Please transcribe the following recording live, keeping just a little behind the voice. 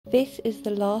This is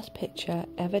the last picture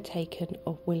ever taken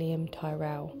of William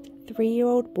Tyrrell.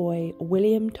 3-year-old boy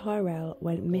William Tyrrell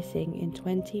went missing in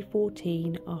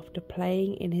 2014 after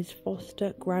playing in his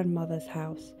foster grandmother's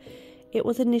house. It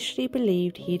was initially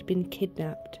believed he had been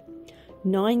kidnapped.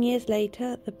 9 years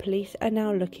later, the police are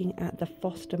now looking at the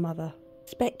foster mother,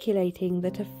 speculating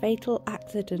that a fatal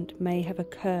accident may have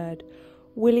occurred.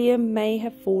 William may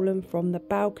have fallen from the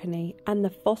balcony and the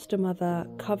foster mother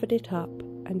covered it up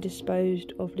and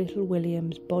disposed of little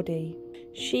William's body.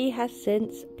 She has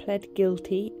since pled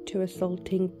guilty to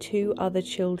assaulting 2 other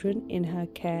children in her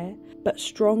care, but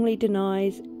strongly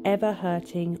denies ever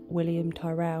hurting William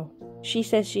Tyrrell. She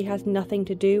says she has nothing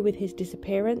to do with his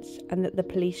disappearance and that the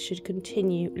police should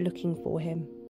continue looking for him.